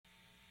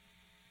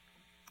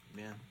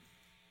Amen.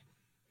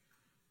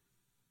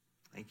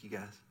 Thank you,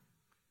 guys.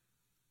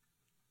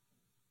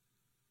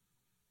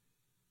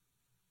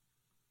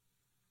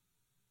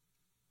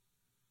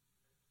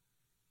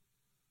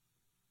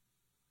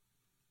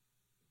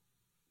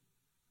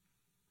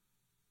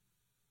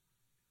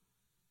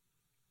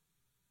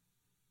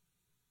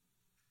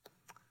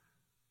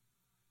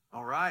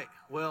 All right.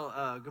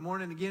 Well, good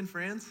morning again,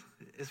 friends.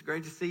 It's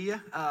great to see you.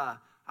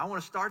 I want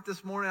to start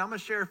this morning. I'm going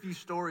to share a few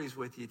stories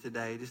with you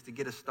today just to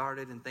get us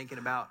started and thinking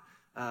about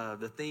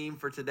the theme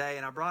for today.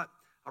 And I brought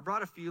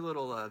a few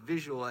little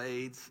visual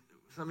aids.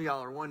 Some of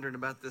y'all are wondering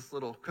about this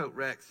little coat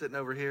rack sitting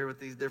over here with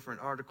these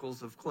different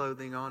articles of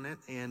clothing on it.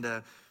 And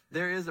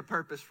there is a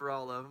purpose for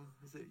all of them.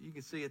 You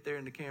can see it there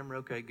in the camera.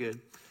 Okay,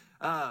 good.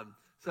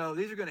 So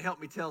these are going to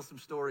help me tell some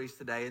stories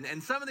today.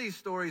 And some of these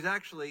stories,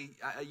 actually,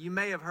 you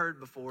may have heard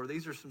before.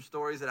 These are some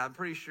stories that I'm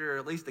pretty sure,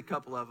 at least a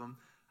couple of them,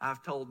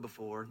 I've told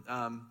before.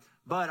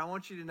 But I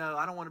want you to know,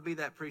 I don't want to be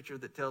that preacher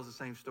that tells the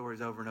same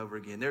stories over and over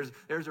again.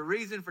 There's a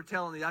reason for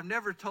telling these. I've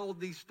never told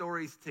these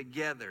stories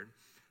together.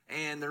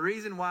 And the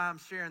reason why I'm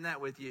sharing that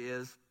with you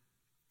is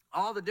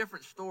all the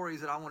different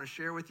stories that I want to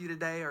share with you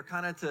today are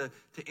kind of to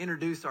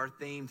introduce our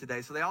theme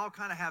today. So they all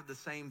kind of have the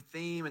same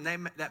theme, and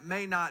that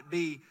may not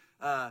be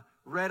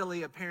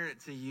readily apparent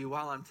to you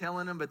while I'm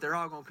telling them, but they're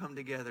all going to come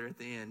together at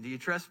the end. Do you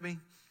trust me?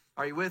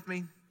 Are you with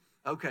me?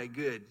 Okay,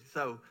 good.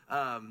 So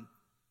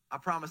I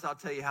promise I'll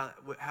tell you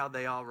how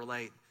they all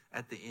relate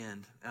at the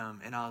end,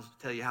 and I'll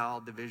tell you how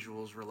all the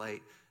visuals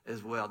relate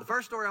as well. The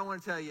first story I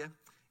want to tell you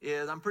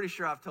is, I'm pretty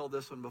sure I've told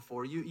this one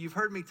before. You've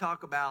heard me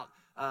talk about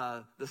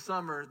the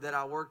summer that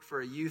I worked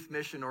for a youth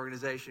mission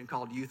organization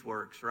called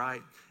YouthWorks,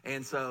 right?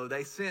 And so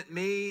they sent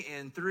me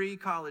and 3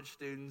 college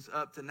students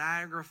up to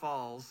Niagara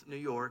Falls, New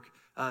York,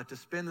 to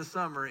spend the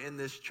summer in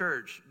this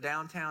church,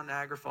 downtown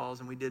Niagara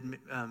Falls, and we did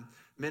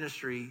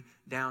ministry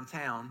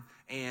downtown.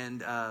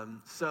 And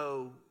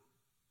so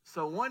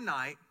one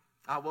night,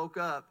 I woke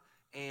up,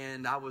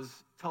 and I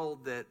was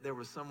told that there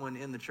was someone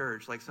in the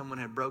church, like someone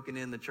had broken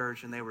in the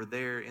church, and they were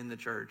there in the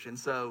church. And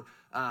so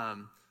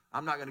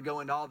I'm not going to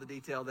go into all the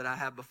detail that I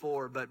have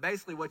before, but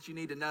basically what you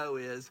need to know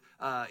is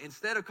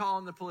instead of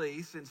calling the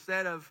police,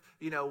 instead of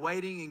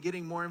waiting and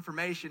getting more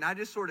information, I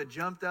just sort of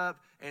jumped up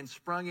and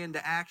sprung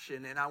into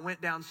action, and I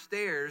went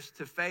downstairs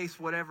to face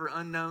whatever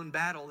unknown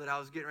battle that I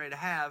was getting ready to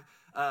have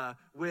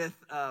with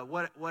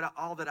what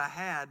all that I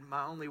had.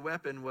 My only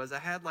weapon was I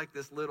had like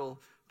this little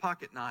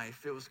pocket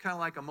knife. It was kind of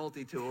like a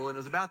multi-tool, and it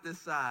was about this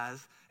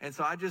size. And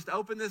so I just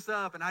opened this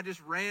up, and I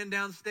just ran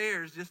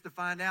downstairs just to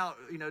find out,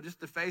 just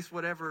to face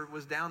whatever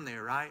was down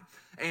there, right?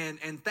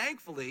 And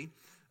thankfully,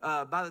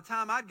 by the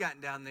time I'd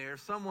gotten down there,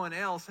 someone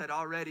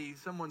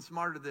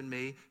smarter than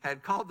me,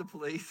 had called the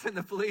police, and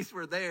the police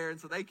were there, and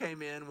so they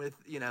came in with,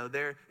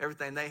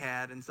 everything they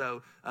had. And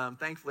so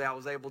thankfully I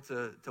was able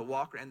to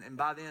walk, and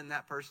by then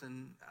that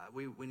person,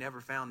 we never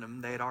found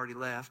them. They had already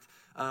left.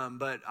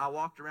 But I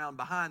walked around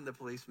behind the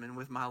policeman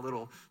with my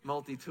little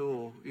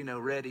multi-tool,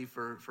 ready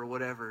for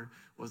whatever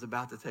was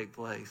about to take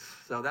place.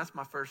 So that's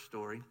my first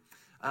story.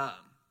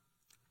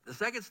 The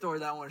second story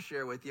that I want to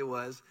share with you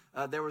was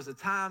there was a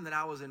time that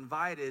I was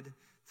invited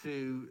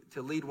to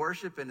lead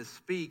worship and to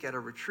speak at a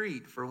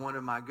retreat for one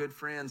of my good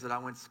friends that I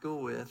went to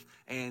school with,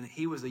 and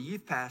he was a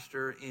youth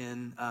pastor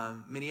in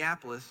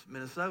Minneapolis,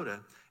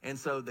 Minnesota. And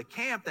so the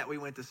camp that we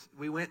went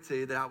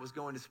to that I was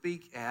going to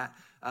speak at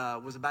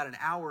was about an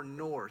hour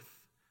north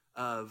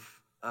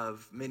of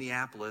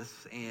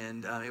Minneapolis,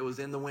 and it was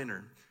in the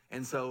winter.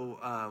 And so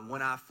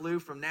when I flew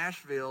from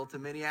Nashville to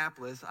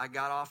Minneapolis, I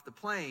got off the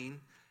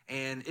plane,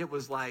 and it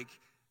was like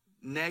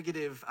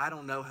negative, I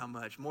don't know how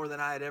much, more than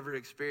I had ever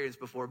experienced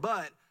before.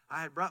 But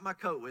I had brought my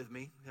coat with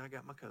me. I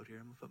got my coat here.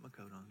 I'm going to put my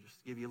coat on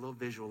just to give you a little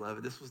visual of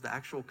it. This was the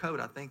actual coat,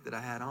 I think, that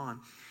I had on.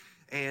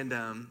 And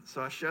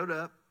so I showed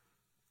up,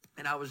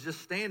 and I was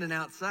just standing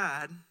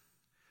outside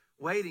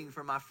waiting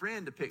for my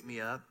friend to pick me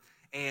up.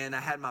 And I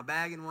had my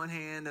bag in one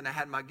hand, and I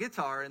had my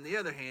guitar in the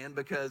other hand,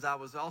 because I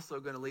was also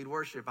going to lead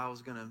worship. I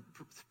was going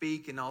to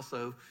speak and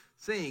also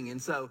sing.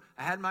 And so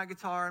I had my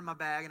guitar in my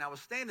bag, and I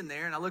was standing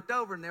there, and I looked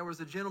over, and there was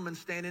a gentleman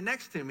standing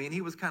next to me, and he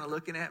was kind of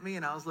looking at me,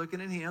 and I was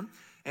looking at him.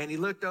 And he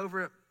looked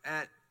over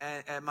at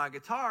my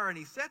guitar, and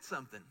he said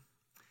something.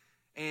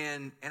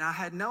 And I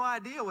had no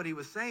idea what he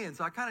was saying,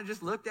 so I kind of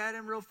just looked at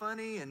him real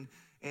funny, and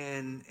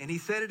he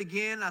said it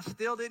again. I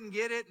still didn't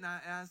get it,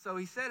 and so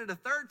he said it a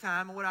third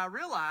time. And what I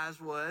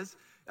realized was,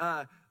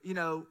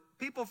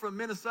 people from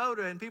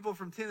Minnesota and people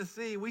from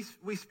Tennessee,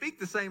 we speak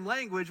the same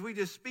language. We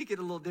just speak it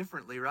a little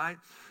differently, right?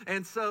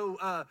 And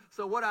so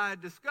what I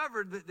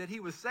discovered that he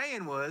was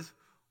saying was,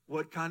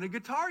 "What kind of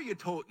guitar you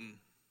toting?"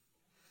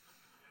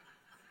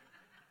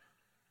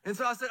 And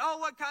so I said, "Oh,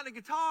 what kind of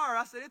guitar?"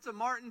 I said, "It's a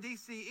Martin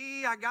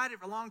DCE. I got it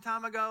a long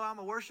time ago. I'm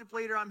a worship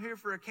leader. I'm here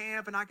for a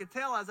camp." And I could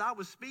tell as I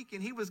was speaking,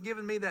 he was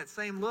giving me that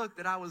same look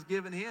that I was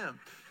giving him.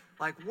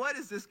 Like, what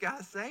is this guy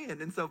saying?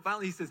 And so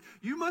finally he says,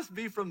 "You must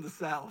be from the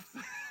South."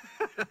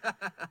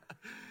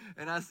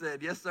 And I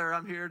said, "Yes, sir.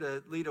 I'm here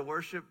to lead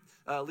worship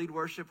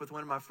with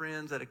one of my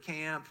friends at a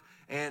camp."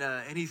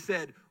 And he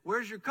said,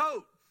 "Where's your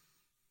coat?"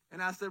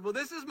 And I said, well,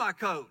 this is my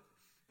coat.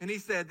 And he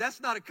said, that's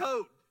not a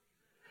coat.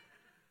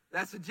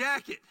 That's a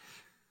jacket.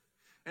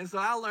 And so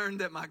I learned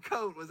that my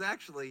coat was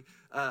actually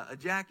a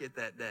jacket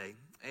that day.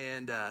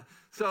 And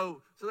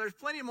so there's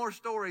plenty more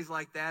stories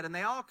like that, and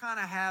they all kind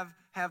of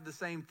have the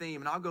same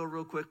theme. And I'll go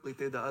real quickly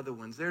through the other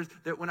ones.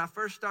 When I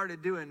first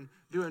started doing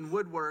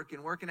woodwork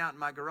and working out in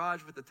my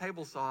garage with the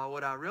table saw,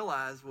 what I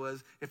realized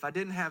was if I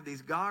didn't have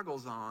these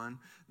goggles on,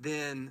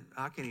 then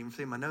I can't even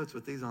see my notes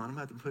with these on. I'm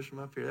gonna have to push them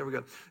up here. There we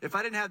go. If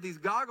I didn't have these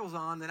goggles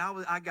on, then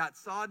I got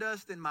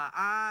sawdust in my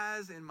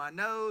eyes, in my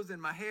nose, in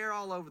my hair,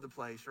 all over the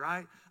place,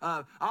 right?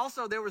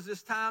 Also, there was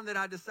this time that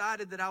I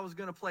decided that I was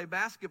going to play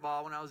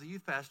basketball when I was a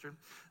youth pastor.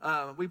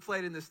 We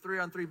played in this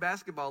 3-on-3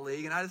 basketball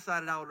league, and I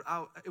decided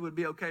it would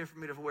be okay for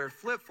me to wear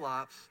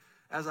flip-flops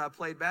as I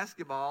played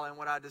basketball. And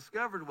what I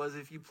discovered was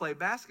if you play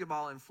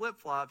basketball in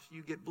flip-flops,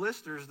 you get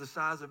blisters the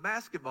size of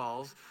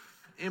basketballs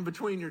in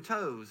between your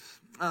toes.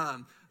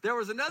 There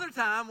was another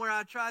time where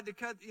I tried to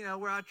cut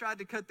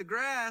the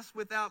grass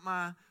without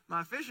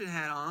my fishing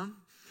hat on.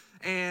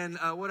 And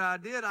what I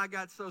did, I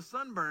got so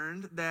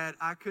sunburned that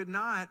I could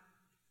not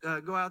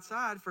go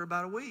outside for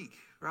about a week,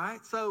 right?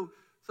 So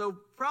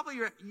probably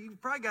you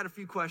probably got a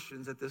few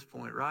questions at this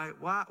point, right?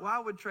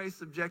 Why would Trey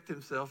subject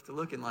himself to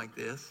looking like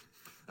this?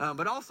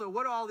 But also,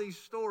 what do all these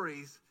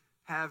stories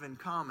have in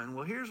common?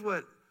 Well, here's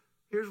what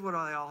they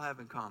all have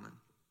in common.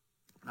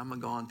 And I'm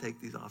going to go on and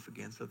take these off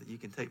again so that you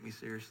can take me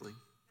seriously,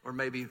 or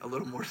maybe a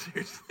little more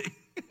seriously.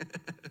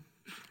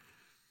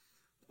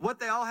 What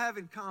they all have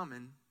in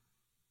common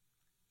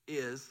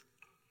is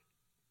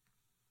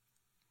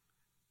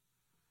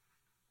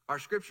our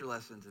scripture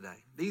lesson today.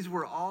 These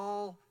were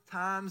all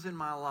times in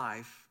my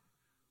life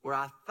where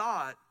I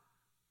thought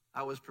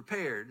I was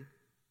prepared,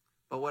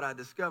 but what I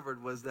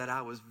discovered was that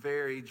I was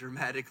very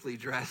dramatically,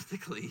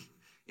 drastically,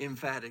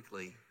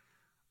 emphatically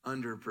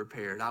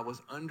underprepared. I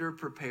was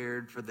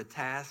underprepared for the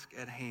task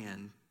at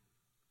hand,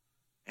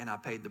 and I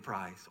paid the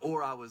price.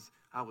 Or I was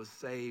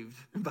saved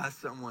by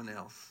someone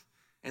else.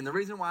 And the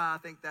reason why I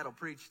think that'll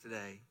preach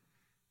today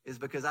is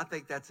because I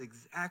think that's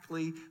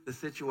exactly the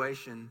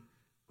situation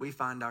we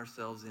find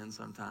ourselves in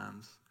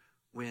sometimes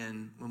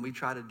when we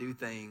try to do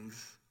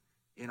things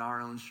in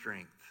our own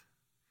strength,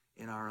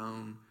 in our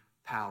own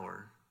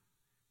power,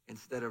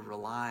 instead of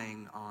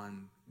relying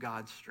on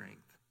God's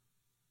strength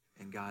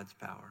and God's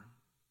power.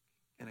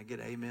 Can I get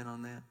amen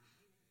on that?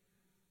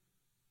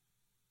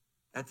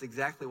 That's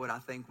exactly what I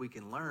think we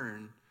can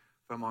learn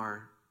from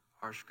our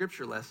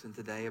scripture lesson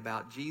today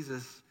about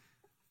Jesus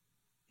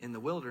in the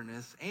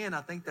wilderness. And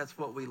I think that's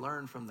what we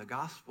learn from the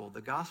gospel.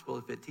 The gospel,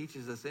 if it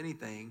teaches us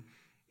anything,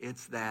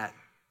 it's that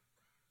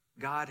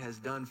God has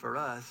done for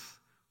us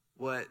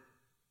what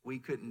we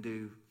couldn't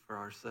do for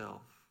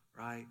ourselves,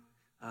 right?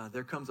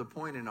 There comes a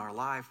point in our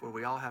life where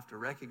we all have to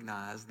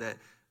recognize that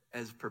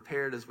as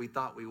prepared as we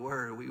thought we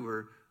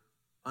were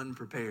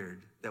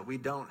unprepared, that we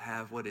don't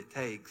have what it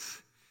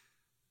takes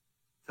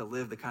to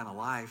live the kind of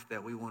life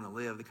that we want to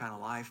live, the kind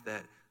of life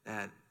that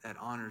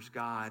honors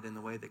God in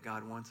the way that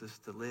God wants us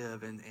to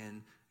live,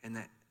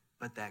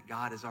 but that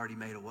God has already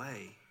made a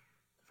way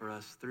for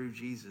us through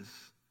Jesus.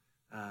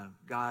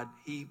 God,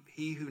 he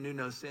who knew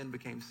no sin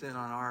became sin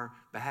on our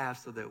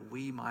behalf so that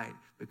we might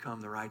become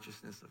the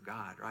righteousness of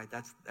God, right?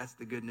 That's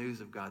the good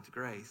news of God's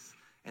grace.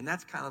 And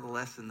that's kind of the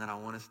lesson that I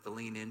want us to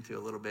lean into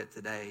a little bit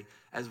today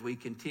as we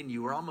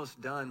continue. We're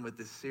almost done with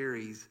this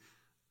series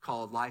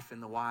called Life in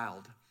the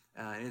Wild.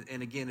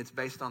 And again, it's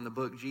based on the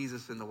book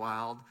Jesus in the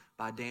Wild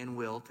by Dan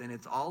Wilt. And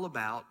it's all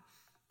about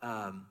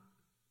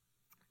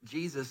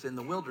Jesus in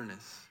the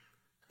wilderness,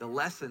 the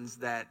lessons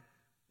that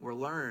were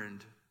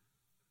learned,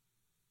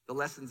 the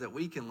lessons that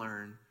we can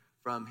learn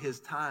from his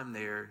time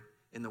there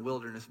in the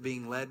wilderness,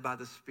 being led by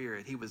the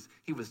Spirit. He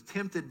was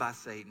tempted by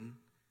Satan.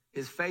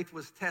 His faith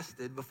was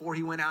tested before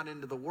he went out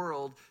into the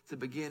world to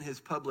begin his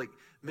public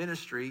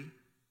ministry.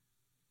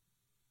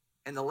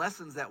 And the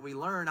lessons that we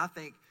learn, I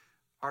think,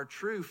 are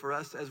true for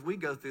us as we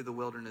go through the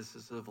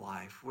wildernesses of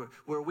life,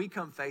 where we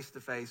come face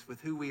to face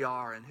with who we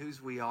are and whose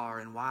we are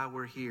and why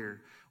we're here,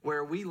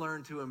 where we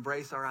learn to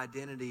embrace our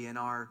identity and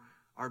our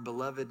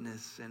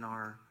belovedness and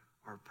our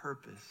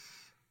purpose.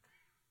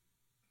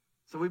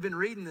 So we've been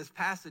reading this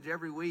passage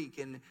every week,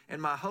 and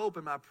my hope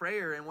and my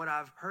prayer and what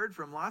I've heard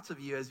from lots of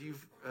you as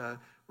you've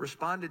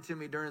responded to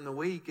me during the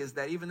week is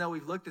that even though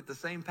we've looked at the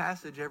same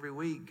passage every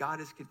week, God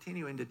is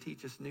continuing to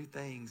teach us new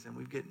things, and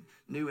we've getting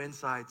new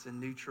insights and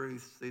new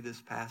truths through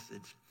this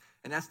passage.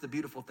 And that's the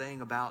beautiful thing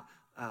about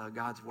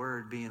God's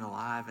word being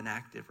alive and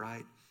active,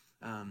 right?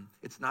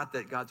 It's not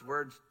that God's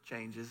word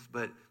changes,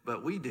 but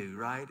we do,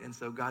 right? And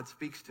so God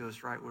speaks to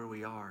us right where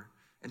we are.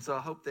 And so I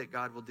hope that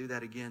God will do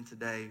that again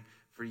today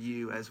for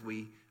you as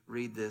we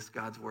read this,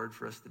 God's word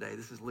for us today.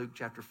 This is Luke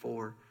chapter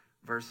 4,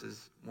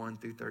 verses 1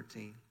 through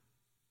 13.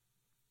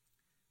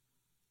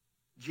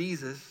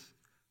 Jesus,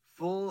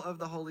 full of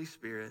the Holy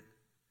Spirit,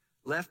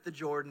 left the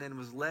Jordan and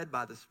was led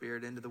by the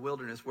Spirit into the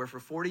wilderness, where for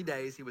 40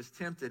 days he was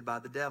tempted by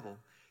the devil.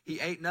 He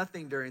ate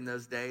nothing during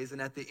those days,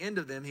 and at the end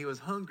of them he was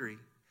hungry.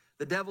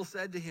 The devil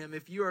said to him,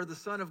 "If you are the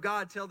Son of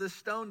God, tell this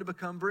stone to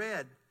become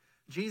bread."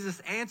 Jesus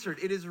answered,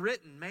 "It is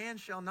written, man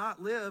shall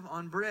not live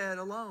on bread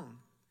alone."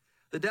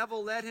 The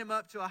devil led him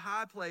up to a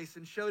high place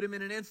and showed him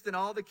in an instant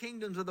all the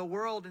kingdoms of the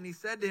world. And he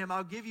said to him,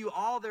 "I'll give you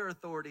all their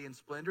authority and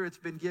splendor. It's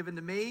been given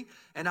to me,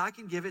 and I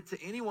can give it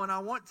to anyone I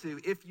want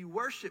to. If you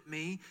worship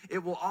me,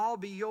 it will all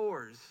be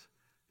yours."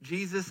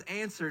 Jesus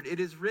answered, "It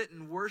is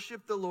written,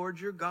 worship the Lord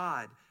your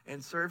God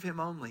and serve him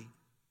only."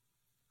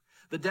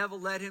 The devil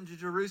led him to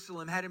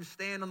Jerusalem, had him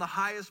stand on the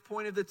highest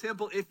point of the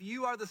temple. "If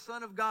you are the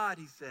Son of God,"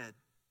 he said,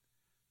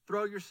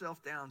 "throw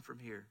yourself down from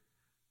here.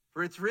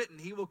 For it's written,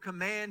 he will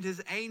command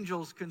his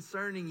angels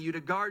concerning you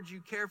to guard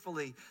you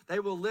carefully. They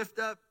will lift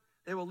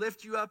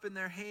you up in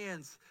their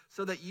hands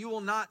so that you will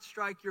not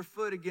strike your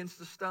foot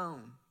against a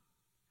stone."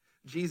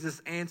 Jesus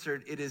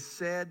answered, "It is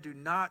said, do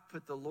not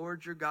put the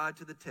Lord your God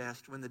to the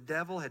test." When the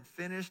devil had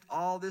finished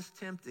all this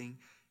tempting,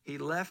 he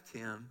left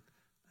him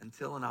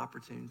until an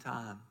opportune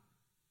time.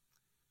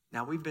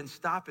 Now, we've been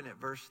stopping at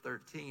verse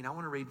 13. I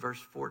want to read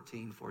verse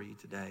 14 for you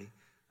today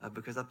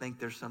because I think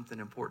there's something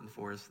important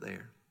for us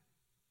there.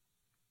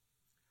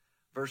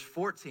 Verse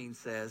 14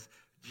 says,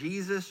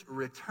 Jesus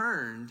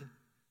returned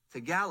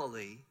to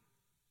Galilee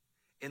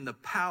in the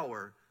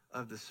power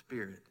of the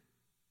Spirit,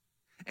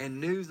 and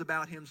news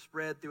about him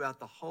spread throughout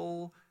the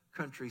whole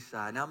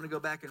countryside. Now I'm going to go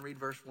back and read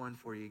verse 1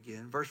 for you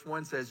again. Verse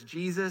 1 says,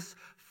 Jesus,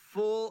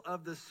 full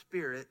of the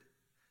Spirit,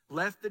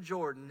 left the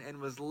Jordan and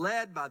was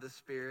led by the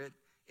Spirit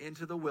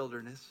into the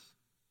wilderness.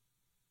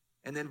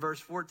 And then verse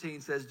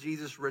 14 says,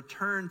 Jesus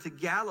returned to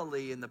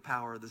Galilee in the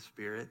power of the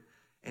Spirit,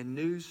 and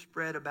news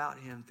spread about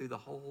him through the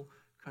whole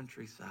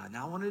countryside.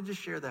 Now, I wanted to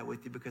share that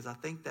with you because I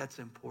think that's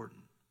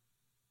important.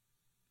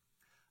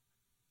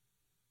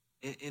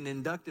 In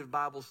inductive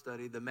Bible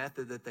study, the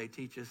method that they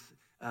teach us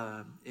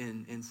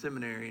in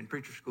seminary and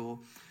preacher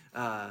school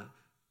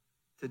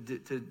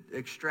to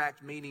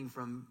extract meaning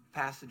from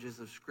passages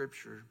of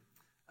Scripture,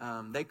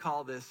 they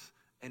call this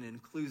an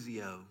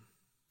inclusio.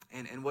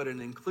 And what an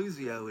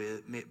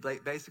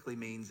inclusio basically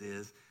means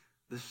is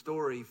the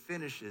story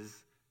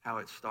finishes how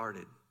it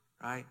started,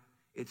 right?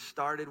 It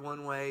started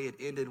one way, it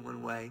ended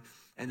one way,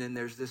 and then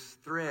there's this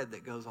thread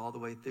that goes all the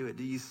way through it.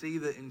 Do you see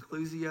the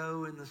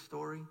inclusio in the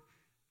story?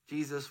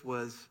 Jesus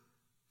was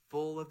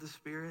full of the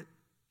Spirit.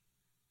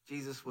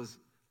 Jesus was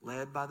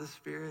led by the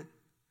Spirit.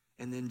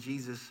 And then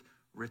Jesus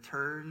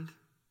returned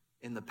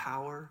in the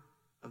power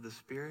of the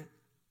Spirit.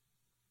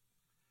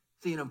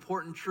 See, an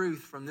important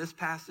truth from this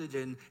passage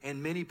and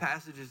many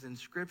passages in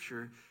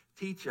Scripture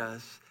teach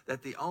us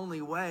that the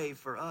only way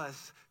for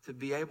us to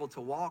be able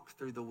to walk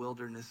through the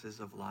wildernesses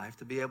of life,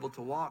 to be able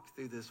to walk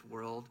through this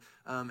world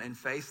and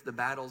face the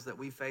battles that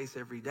we face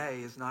every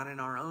day is not in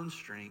our own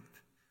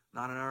strength,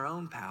 not in our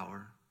own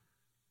power,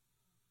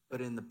 but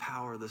in the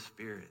power of the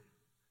Spirit.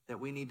 That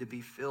we need to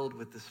be filled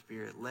with the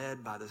Spirit,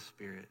 led by the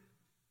Spirit,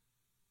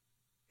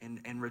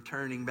 and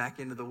returning back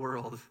into the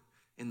world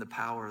in the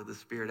power of the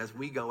Spirit as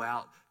we go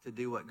out to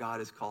do what God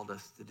has called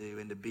us to do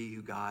and to be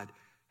who God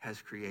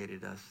has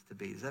created us to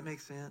be. Does that make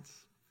sense?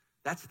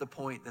 That's the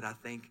point that I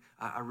think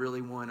I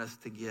really want us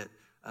to get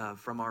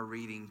from our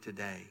reading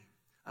today.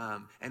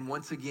 And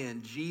once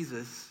again,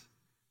 Jesus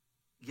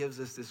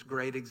gives us this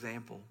great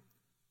example.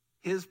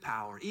 His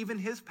power,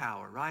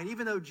 right?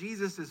 Even though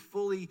Jesus is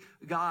fully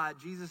God,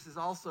 Jesus is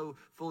also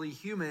fully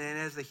human. And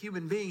as a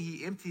human being,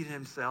 he emptied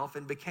himself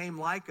and became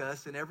like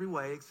us in every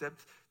way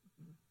except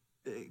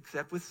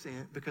with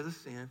sin, because of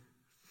sin.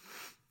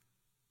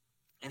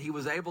 And he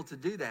was able to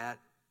do that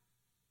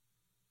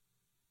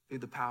through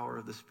the power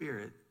of the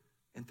Spirit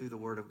and through the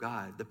Word of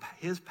God.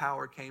 His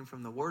power came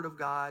from the Word of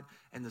God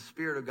and the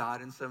Spirit of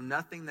God. And so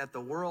nothing that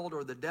the world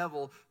or the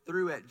devil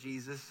threw at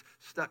Jesus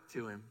stuck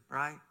to him,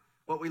 right?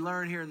 What we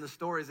learn here in the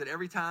story is that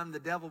every time the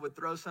devil would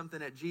throw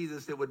something at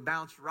Jesus, it would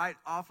bounce right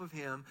off of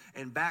him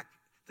and back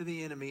to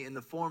the enemy in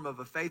the form of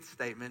a faith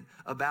statement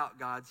about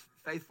God's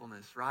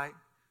faithfulness, right?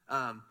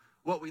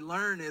 What we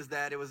learn is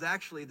that it was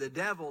actually the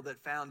devil that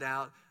found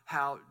out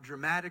how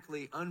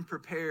dramatically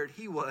unprepared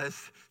he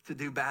was to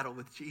do battle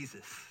with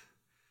Jesus,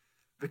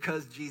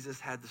 because Jesus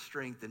had the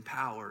strength and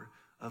power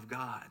of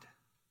God.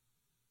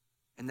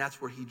 And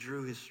that's where he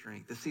drew his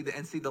strength. To see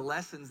the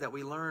lessons that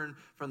we learn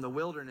from the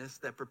wilderness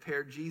that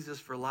prepared Jesus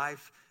for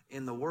life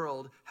in the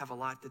world have a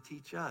lot to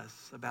teach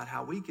us about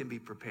how we can be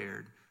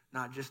prepared,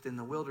 not just in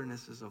the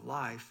wildernesses of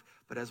life,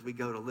 but as we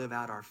go to live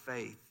out our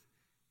faith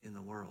in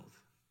the world.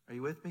 Are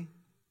you with me?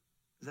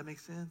 Does that make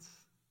sense?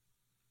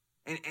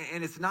 And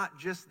it's not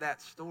just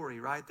that story,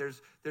 right?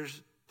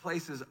 There's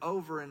places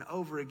over and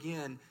over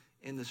again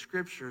in the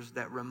Scriptures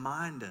that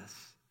remind us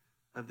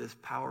of this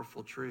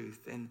powerful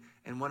truth.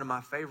 And one of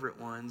my favorite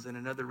ones, and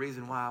another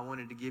reason why I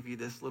wanted to give you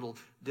this little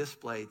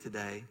display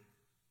today,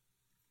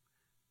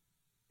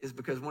 is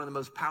because one of the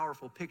most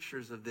powerful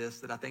pictures of this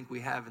that I think we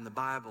have in the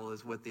Bible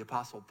is what the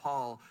Apostle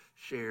Paul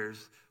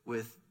shares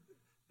with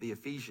the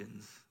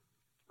Ephesians.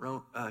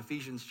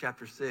 Ephesians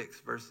chapter 6,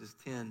 verses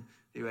 10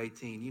 through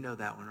 18. You know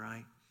that one,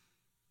 right?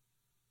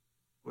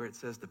 Where it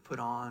says to put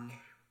on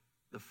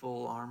the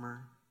full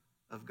armor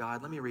of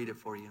God. Let me read it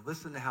for you.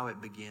 Listen to how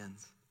it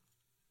begins.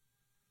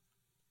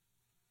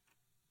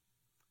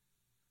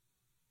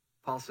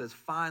 Paul says,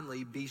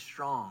 finally, be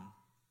strong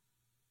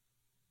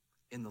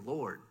in the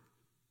Lord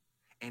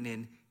and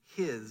in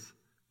his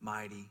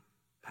mighty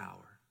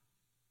power.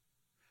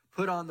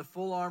 Put on the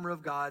full armor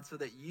of God so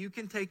that you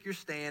can take your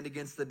stand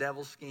against the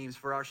devil's schemes.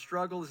 For our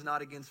struggle is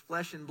not against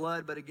flesh and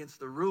blood, but against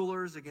the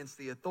rulers, against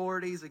the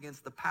authorities,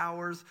 against the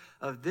powers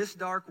of this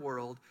dark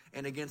world,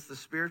 and against the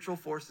spiritual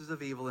forces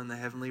of evil in the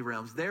heavenly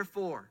realms.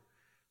 Therefore,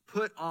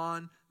 put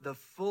on the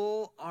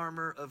full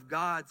armor of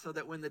God so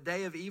that when the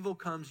day of evil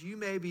comes, you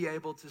may be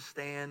able to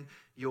stand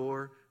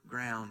your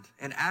ground.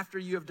 And after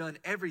you have done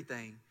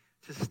everything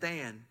to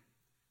stand,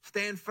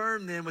 stand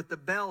firm then with the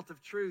belt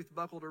of truth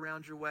buckled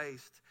around your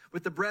waist,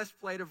 with the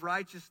breastplate of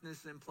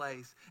righteousness in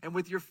place, and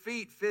with your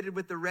feet fitted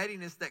with the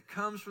readiness that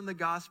comes from the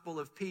gospel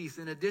of peace.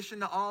 In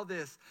addition to all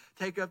this,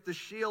 take up the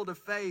shield of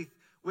faith,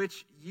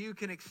 which you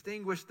can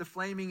extinguish the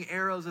flaming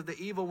arrows of the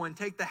evil one.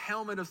 Take the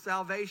helmet of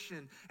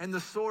salvation and the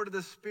sword of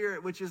the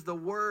Spirit, which is the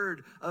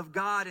word of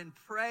God, and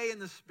pray in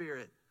the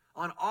Spirit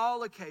on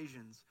all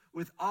occasions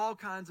with all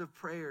kinds of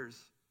prayers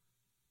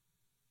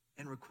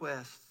and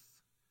requests.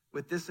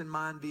 With this in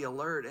mind, be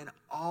alert and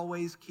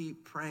always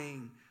keep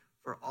praying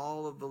for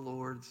all of the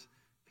Lord's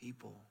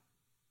people.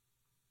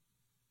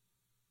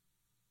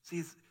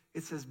 See,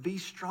 it says be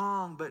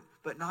strong,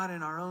 but not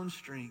in our own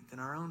strength and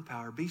our own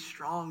power. Be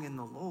strong in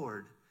the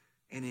Lord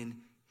and in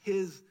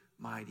his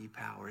mighty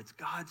power. It's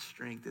God's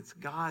strength. It's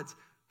God's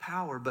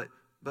power.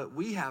 But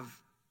we have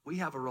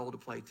a role to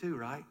play too,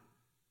 right?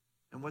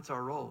 And what's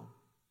our role?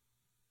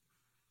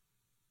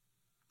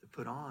 To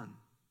put on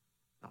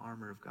the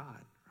armor of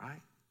God,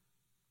 right?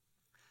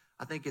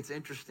 I think it's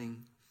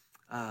interesting.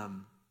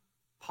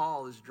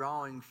 Paul is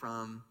drawing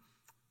from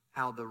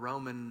how the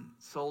Roman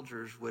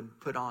soldiers would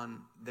put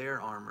on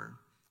their armor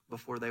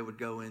before they would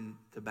go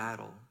into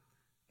battle.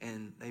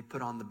 And they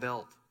put on the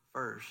belt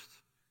first.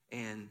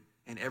 And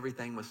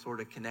everything was sort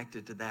of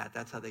connected to that.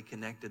 That's how they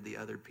connected the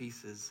other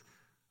pieces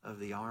of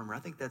the armor. I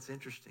think that's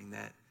interesting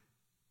that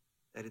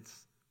it's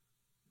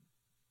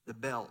the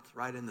belt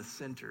right in the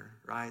center,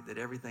 right? That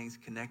everything's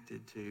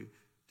connected to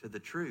the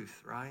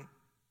truth, right?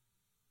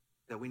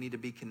 That we need to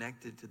be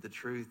connected to the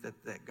truth,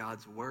 that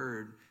God's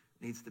word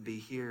needs to be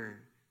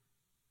here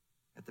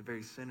at the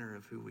very center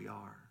of who we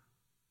are.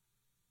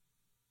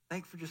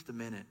 Think for just a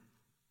minute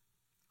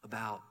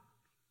about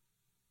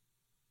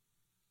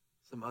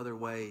some other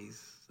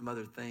ways, some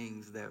other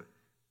things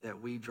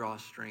that we draw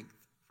strength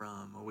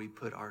from, or we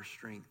put our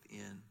strength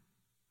in,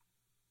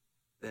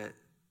 that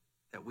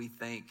we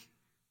think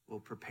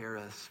will prepare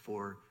us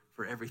for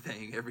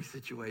everything, every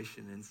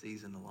situation and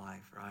season of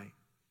life, right?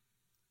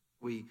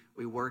 We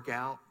work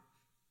out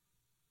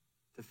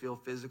to feel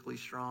physically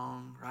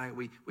strong, right?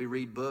 We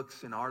read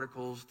books and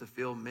articles to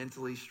feel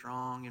mentally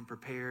strong and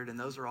prepared, and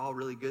those are all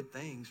really good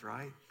things,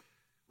 right?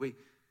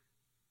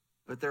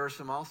 But there are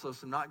also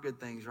some not good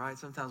things, right?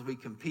 Sometimes we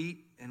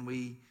compete and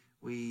we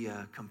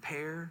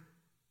compare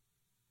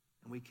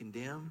and we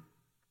condemn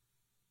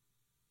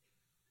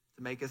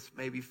to make us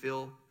maybe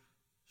feel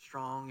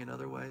strong in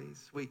other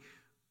ways.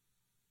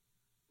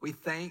 We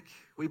think,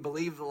 we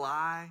believe the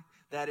lie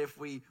that if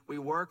we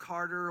work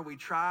harder, or we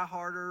try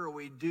harder, or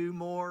we do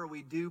more, or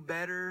we do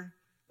better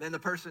than the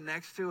person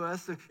next to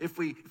us, if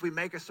we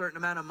make a certain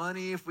amount of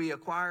money, if we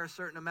acquire a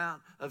certain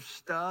amount of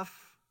stuff,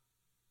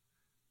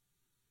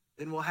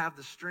 then we'll have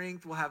the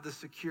strength, we'll have the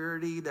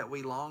security that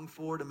we long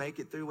for to make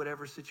it through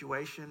whatever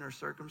situation or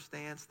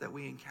circumstance that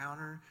we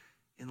encounter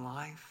in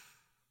life.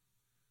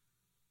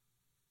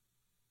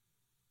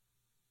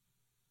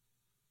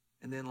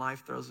 And then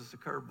life throws us a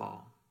curveball,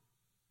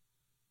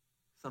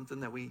 something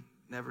that we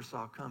never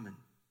saw coming.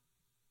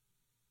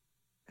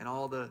 And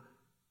all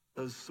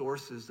those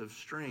sources of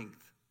strength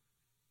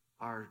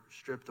are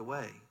stripped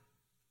away.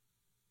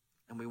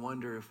 And we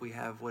wonder if we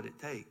have what it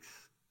takes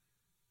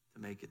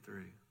to make it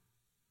through.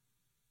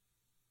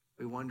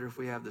 We wonder if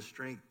we have the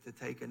strength to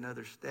take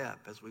another step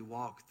as we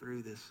walk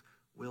through this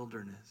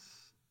wilderness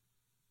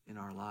in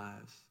our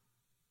lives.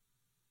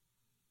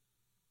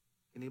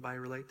 Anybody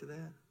relate to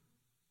that?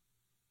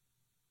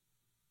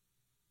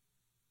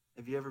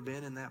 Have you ever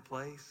been in that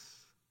place?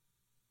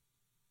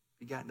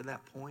 You gotten to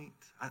that point?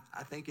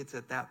 I think it's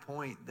at that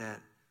point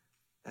that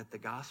the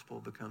gospel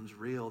becomes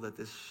real, that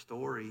this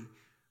story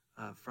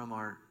from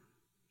our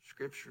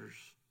scriptures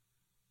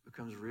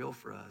becomes real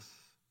for us,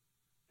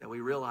 that we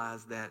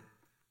realize that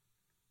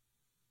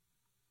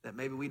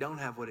maybe we don't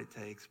have what it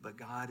takes, but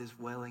God is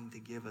willing to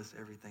give us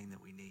everything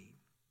that we need.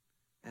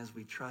 As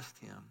we trust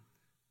him,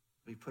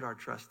 we put our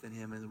trust in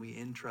him, and we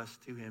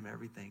entrust to him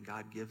everything.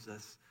 God gives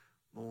us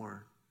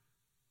more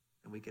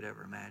than we could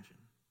ever imagine.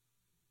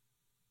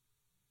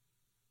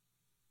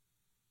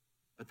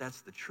 But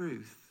that's the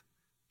truth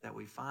that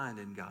we find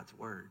in God's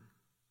word.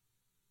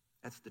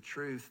 That's the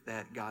truth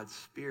that God's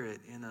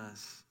Spirit in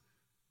us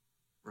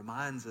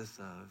reminds us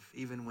of,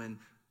 even when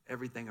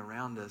everything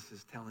around us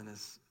is telling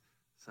us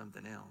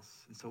something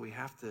else. And so we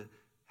have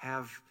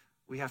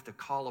to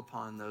call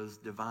upon those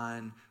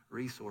divine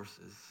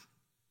resources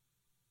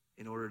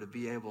in order to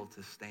be able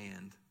to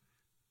stand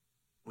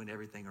when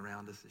everything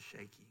around us is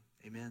shaky.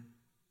 Amen?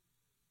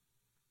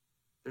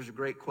 There's a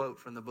great quote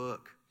from the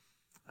book,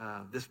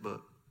 this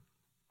book,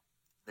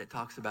 that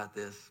talks about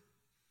this.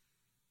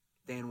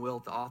 Dan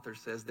Wilt, the author,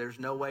 says, "There's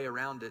no way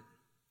around it.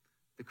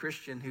 The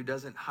Christian who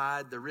doesn't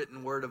hide the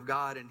written word of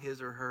God in his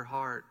or her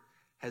heart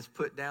has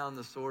put down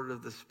the sword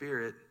of the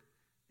Spirit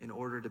in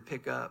order to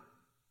pick up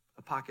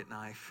a pocket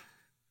knife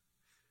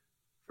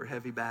for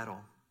heavy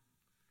battle.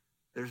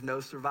 There's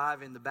no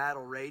surviving the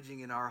battle raging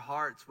in our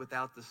hearts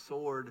without the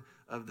sword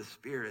of the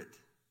Spirit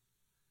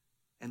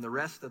and the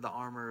rest of the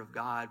armor of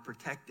God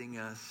protecting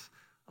us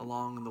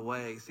along the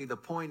way." See, the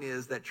point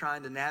is that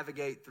trying to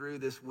navigate through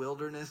this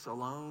wilderness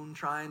alone,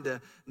 trying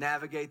to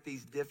navigate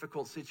these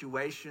difficult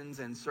situations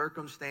and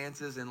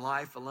circumstances in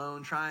life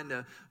alone, trying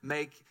to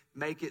make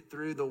it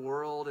through the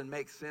world and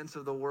make sense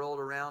of the world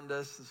around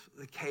us,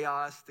 the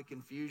chaos, the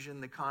confusion,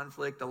 the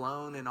conflict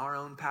alone in our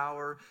own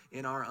power,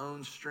 in our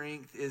own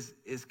strength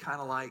is kind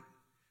of like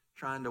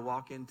trying to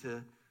walk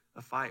into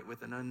a fight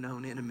with an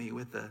unknown enemy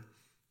with a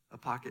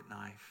pocket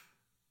knife.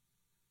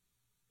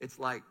 It's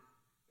like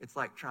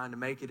trying to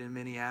make it in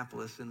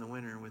Minneapolis in the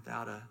winter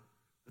without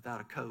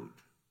a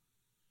coat.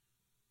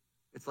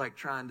 It's like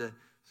trying to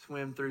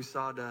swim through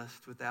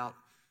sawdust without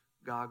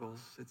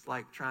goggles. It's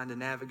like trying to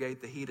navigate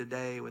the heat of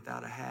day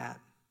without a hat.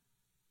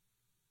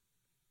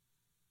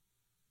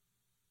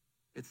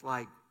 It's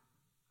like,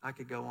 I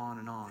could go on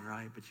and on,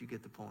 right? But you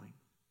get the point.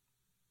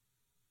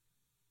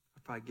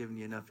 I've probably given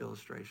you enough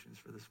illustrations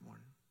for this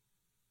morning.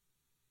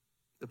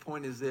 The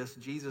point is this: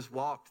 Jesus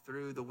walked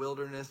through the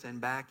wilderness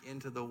and back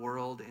into the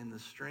world in the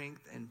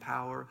strength and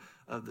power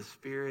of the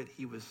Spirit.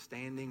 He was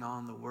standing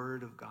on the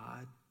Word of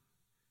God,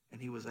 and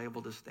he was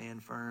able to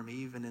stand firm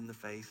even in the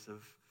face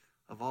of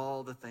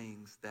all the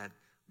things that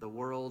the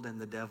world and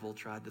the devil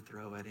tried to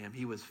throw at him.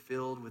 He was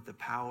filled with the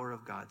power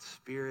of God's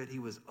Spirit. He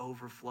was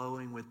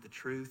overflowing with the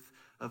truth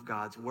of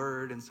God's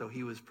Word, and so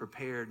he was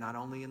prepared not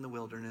only in the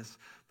wilderness,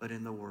 but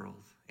in the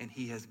world. And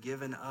he has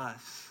given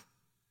us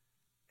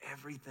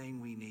everything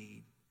we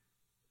need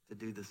to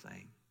do the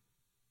same.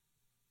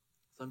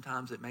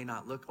 Sometimes it may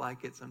not look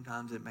like it.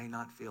 Sometimes it may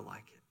not feel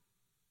like it.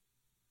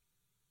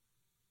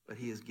 But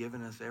he has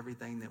given us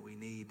everything that we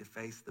need to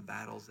face the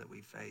battles that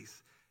we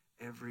face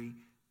every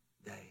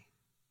day.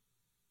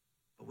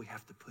 But we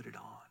have to put it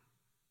on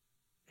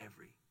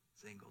every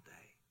single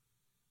day.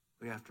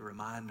 We have to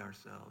remind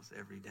ourselves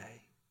every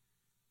day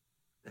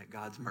that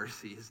God's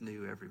mercy is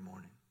new every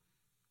morning,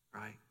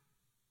 right?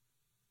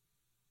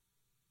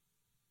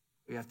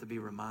 We have to be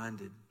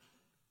reminded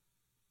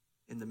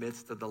in the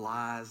midst of the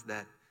lies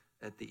that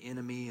the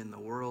enemy and the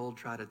world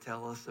try to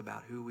tell us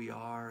about who we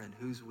are and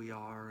whose we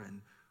are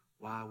and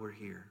why we're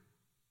here.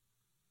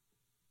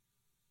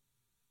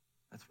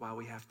 That's why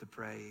we have to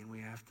pray and we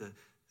have to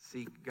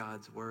seek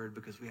God's word,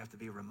 because we have to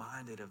be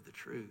reminded of the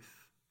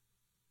truth.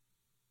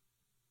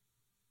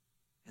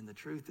 And the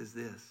truth is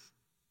this.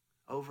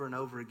 Over and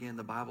over again,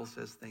 the Bible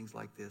says things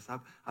like this.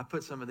 I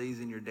put some of these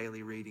in your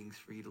daily readings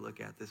for you to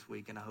look at this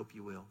week, and I hope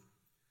you will.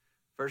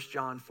 1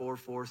 John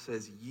 4:4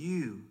 says,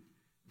 "You,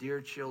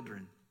 dear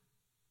children,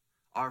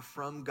 are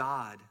from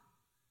God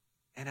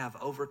and have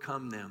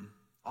overcome them,"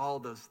 all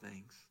those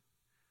things,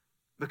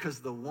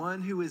 "because the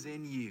one who is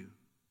in you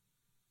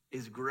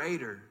is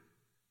greater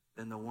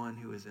than the one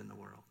who is in the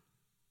world."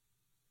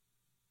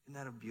 Isn't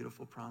that a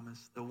beautiful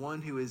promise? The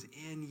one who is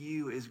in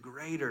you is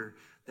greater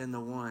than the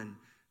one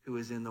who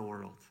is in the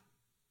world.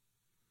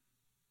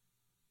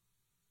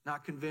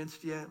 Not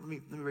convinced yet? Let me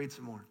read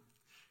some more.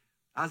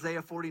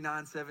 Isaiah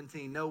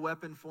 49:17, "No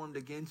weapon formed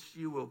against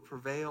you will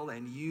prevail,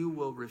 and you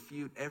will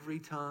refute every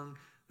tongue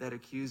that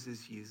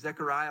accuses you."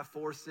 Zechariah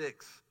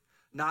 4:6,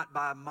 "Not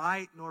by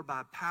might nor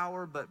by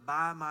power, but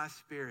by my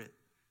Spirit,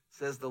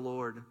 says the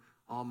Lord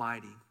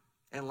Almighty."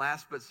 And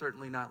last but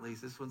certainly not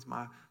least, this one's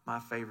my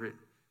favorite.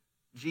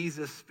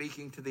 Jesus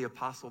speaking to the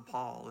Apostle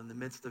Paul in the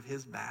midst of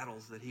his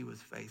battles that he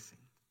was facing.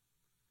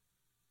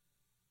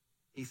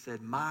 He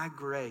said, "My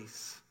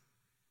grace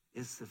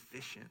is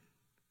sufficient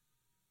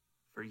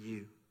for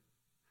you.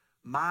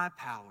 My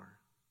power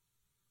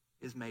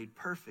is made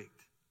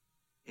perfect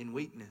in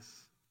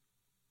weakness."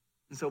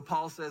 And so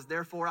Paul says,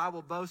 "Therefore I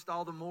will boast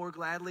all the more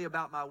gladly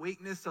about my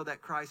weakness, so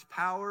that Christ's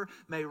power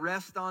may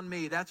rest on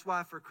me. That's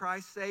why for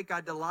Christ's sake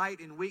I delight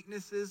in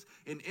weaknesses,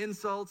 in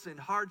insults, in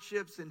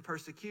hardships, in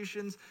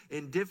persecutions,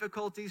 in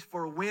difficulties.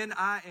 For when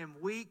I am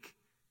weak,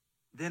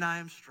 then I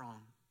am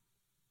strong."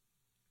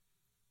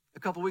 A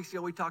couple weeks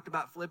ago we talked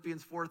about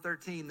Philippians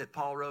 4:13 that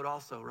Paul wrote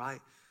also,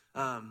 right?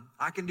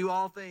 I can do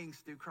all things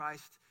through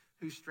Christ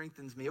who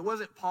strengthens me. It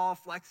wasn't Paul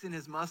flexing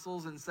his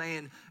muscles and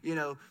saying,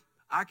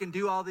 I can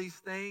do all these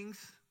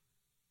things.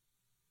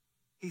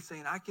 He's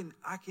saying, I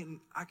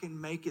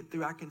can make it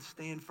through. I can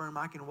stand firm.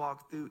 I can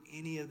walk through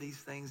any of these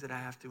things that I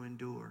have to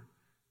endure,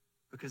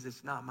 because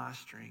it's not my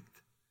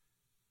strength.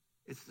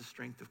 It's the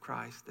strength of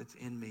Christ that's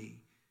in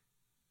me,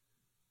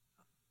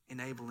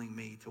 enabling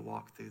me to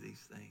walk through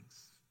these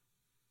things.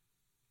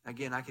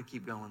 Again, I could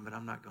keep going, but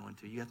I'm not going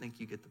to. I think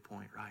you get the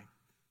point, right?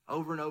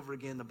 Over and over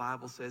again, the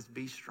Bible says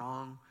be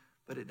strong,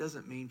 but it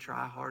doesn't mean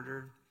try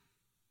harder.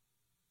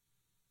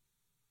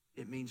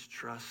 It means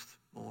trust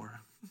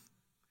more.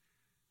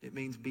 It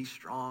means be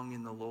strong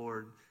in the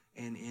Lord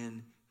and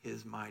in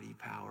his mighty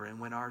power. And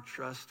when our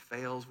trust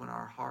fails, when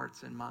our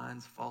hearts and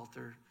minds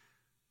falter,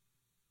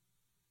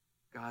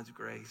 God's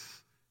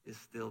grace is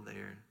still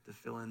there to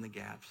fill in the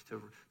gaps,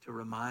 to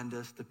remind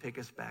us, to pick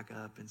us back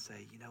up and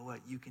say, you know what,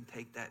 you can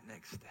take that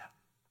next step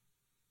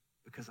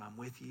because I'm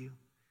with you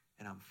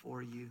and I'm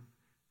for you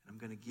and I'm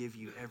going to give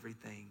you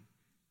everything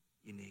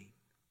you need.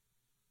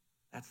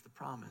 That's the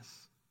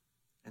promise,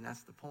 and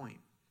that's the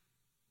point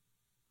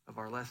of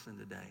our lesson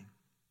today.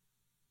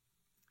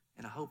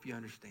 And I hope you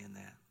understand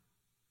that.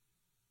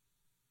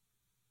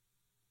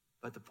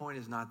 But the point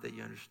is not that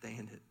you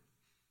understand it.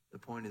 The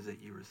point is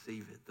that you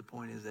receive it. The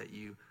point is that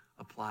you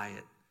apply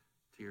it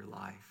to your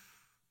life.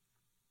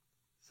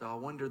 So I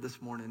wonder this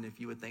morning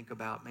if you would think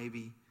about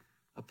maybe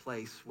a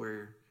place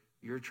where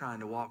you're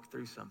trying to walk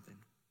through something,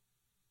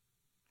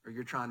 or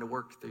you're trying to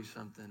work through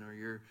something, or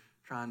you're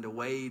trying to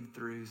wade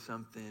through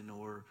something,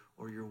 or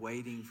you're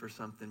waiting for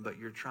something, but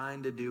you're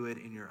trying to do it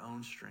in your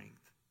own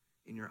strength,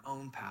 in your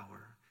own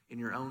power, in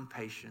your own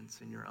patience,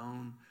 in your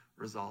own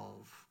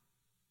resolve.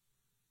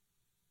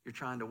 You're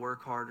trying to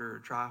work harder or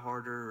try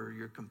harder, or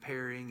you're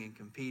comparing and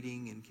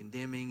competing and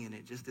condemning, and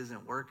it just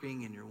isn't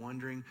working, and you're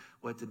wondering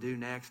what to do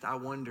next. I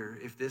wonder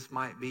if this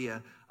might be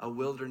a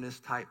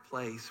wilderness-type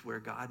place where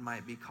God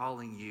might be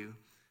calling you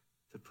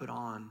to put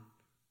on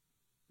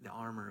the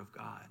armor of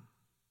God,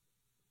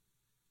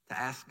 to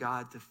ask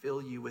God to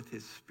fill you with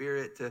his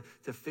Spirit,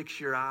 to fix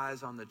your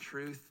eyes on the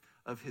truth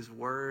of his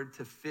word,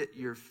 to fit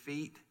your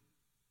feet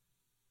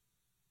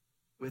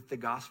with the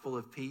gospel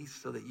of peace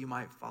so that you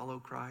might follow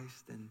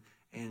Christ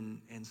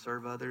and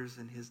serve others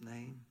in his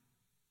name.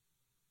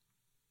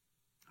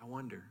 I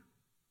wonder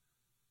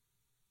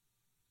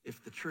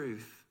if the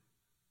truth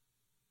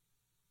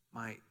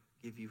might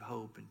give you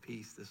hope and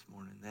peace this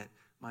morning, that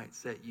might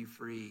set you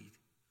free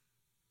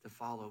to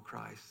follow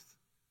Christ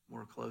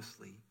more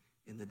closely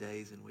in the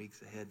days and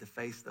weeks ahead, to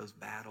face those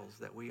battles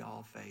that we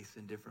all face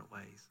in different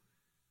ways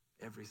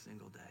every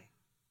single day.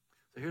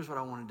 So here's what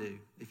I want to do.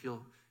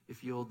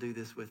 If you'll do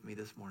this with me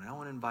this morning, I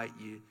want to invite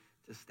you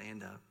to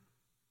stand up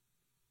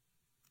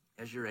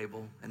as you're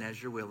able and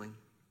as you're willing.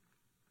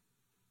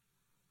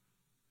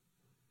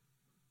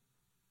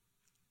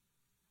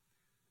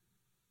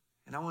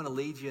 And I want to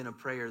lead you in a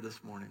prayer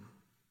this morning.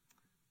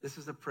 This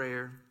is a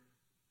prayer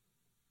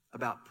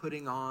about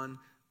putting on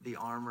the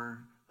armor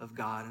of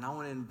God. And I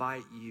want to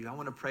invite you, I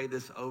want to pray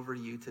this over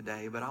you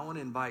today, but I want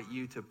to invite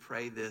you to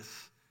pray this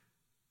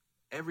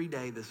every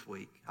day this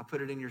week. I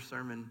put it in your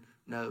sermon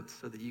notes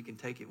so that you can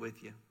take it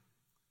with you.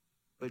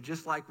 But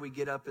just like we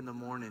get up in the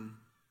morning,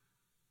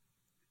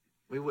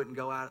 we wouldn't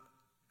go out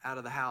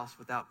of the house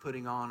without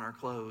putting on our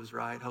clothes,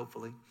 right?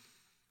 Hopefully.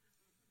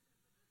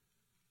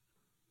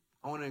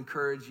 I want to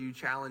encourage you,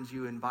 challenge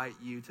you, invite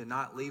you to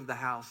not leave the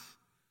house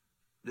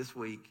this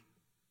week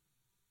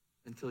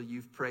until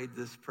you've prayed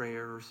this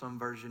prayer or some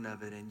version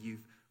of it and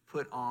you've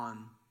put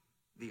on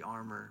the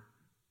armor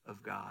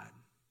of God.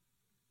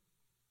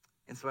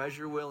 And so as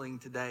you're willing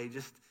today,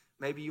 just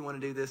maybe you want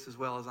to do this as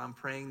well as I'm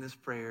praying this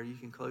prayer. You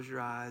can close your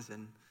eyes,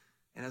 and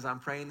as I'm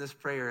praying this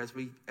prayer, as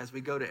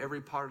we go to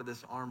every part of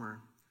this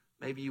armor,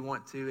 maybe you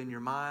want to in your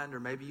mind,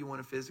 or maybe you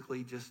want to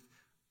physically just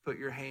put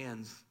your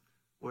hands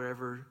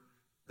wherever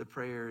the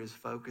prayer is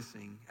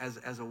focusing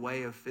as a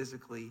way of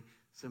physically,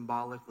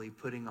 symbolically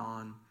putting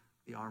on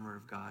the armor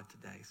of God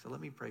today. So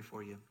let me pray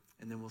for you,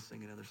 and then we'll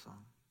sing another song.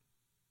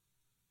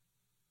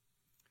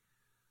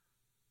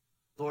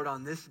 Lord,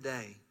 on this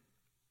day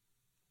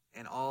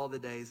and all the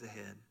days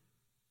ahead,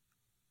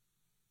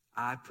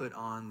 I put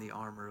on the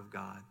armor of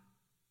God.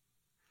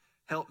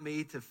 Help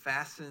me to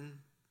fasten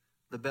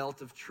the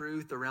belt of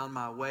truth around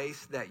my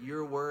waist, that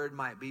your word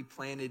might be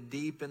planted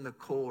deep in the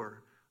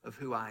core of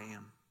who I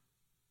am.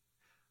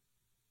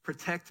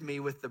 Protect me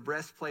with the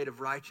breastplate of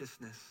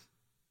righteousness,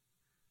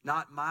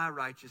 not my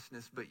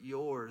righteousness, but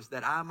yours,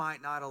 that I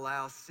might not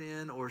allow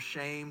sin or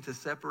shame to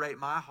separate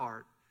my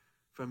heart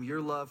from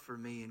your love for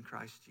me in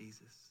Christ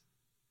Jesus.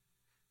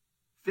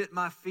 Fit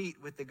my feet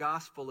with the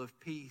gospel of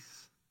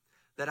peace,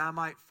 that I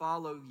might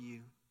follow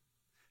you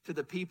to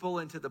the people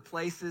and to the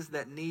places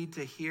that need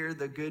to hear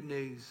the good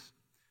news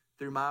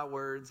through my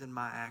words and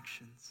my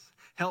actions.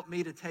 Help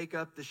me to take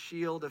up the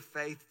shield of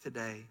faith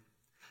today,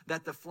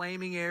 that the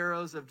flaming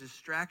arrows of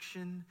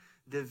distraction,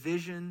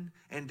 division,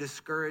 and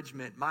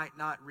discouragement might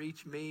not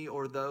reach me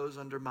or those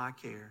under my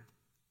care.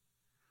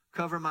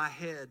 Cover my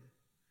head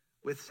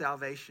with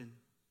salvation,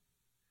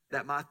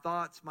 that my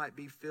thoughts might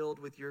be filled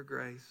with your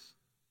grace.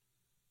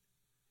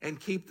 And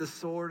keep the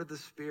sword of the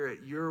Spirit,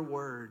 your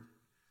word,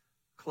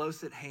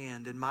 close at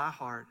hand in my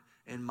heart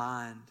and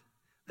mind,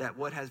 that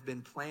what has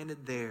been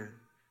planted there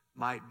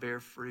might bear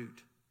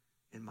fruit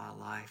in my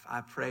life.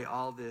 I pray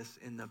all this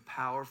in the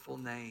powerful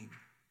name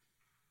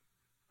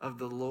of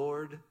the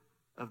Lord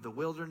of the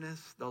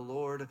wilderness, the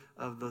Lord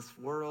of this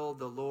world,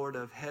 the Lord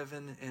of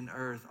heaven and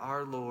earth,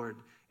 our Lord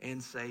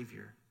and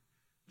Savior,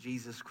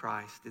 Jesus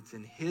Christ. It's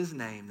in his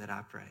name that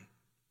I pray.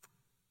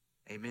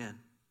 Amen.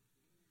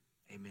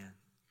 Amen.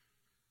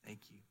 Thank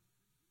you.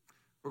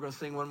 We're going to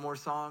sing one more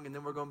song, and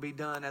then we're going to be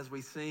done. As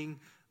we sing,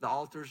 the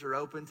altars are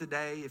open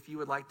today. If you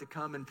would like to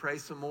come and pray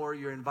some more,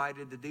 you're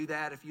invited to do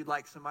that. If you'd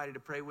like somebody to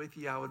pray with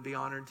you, I would be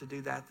honored to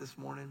do that this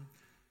morning.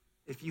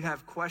 If you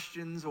have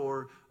questions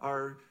or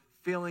are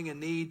feeling a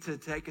need to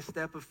take a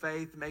step of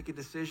faith, make a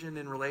decision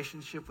in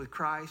relationship with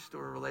Christ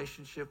or a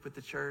relationship with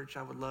the church,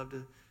 I would love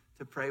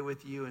to pray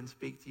with you and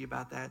speak to you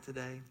about that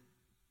today.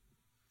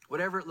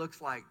 Whatever it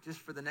looks like, just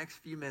for the next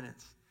few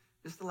minutes,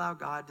 just allow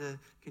God to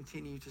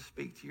continue to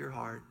speak to your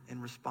heart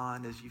and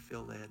respond as you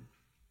feel led.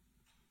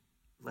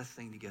 Let's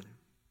sing together.